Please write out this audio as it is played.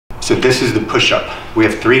So this is the push-up. We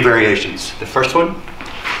have 3 variations. The first one,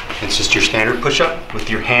 it's just your standard push-up with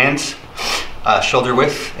your hands shoulder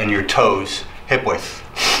width and your toes hip width.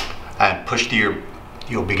 And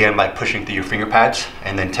you'll begin by pushing through your finger pads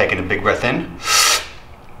and then taking a big breath in.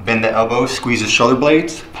 Bend the elbows, squeeze the shoulder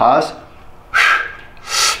blades, pause.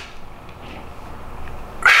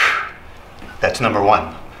 That's number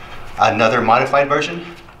 1. Another modified version,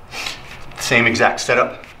 same exact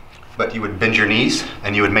setup, but you would bend your knees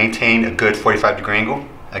and you would maintain a good 45-degree angle.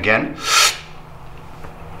 Again.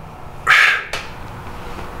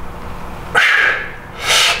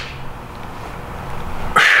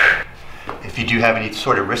 If you do have any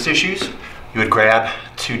sort of wrist issues, you would grab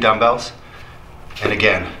 2 dumbbells, and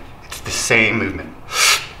again, it's the same movement.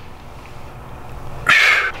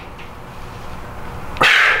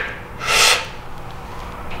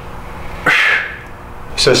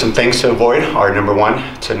 So some things to avoid are, number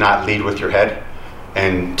 1, to not lead with your head,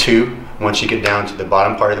 and 2, once you get down to the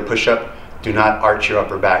bottom part of the push-up, do not arch your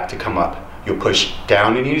upper back to come up. You'll push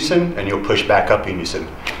down in unison and you'll push back up in unison,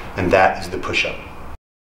 and that is the push-up.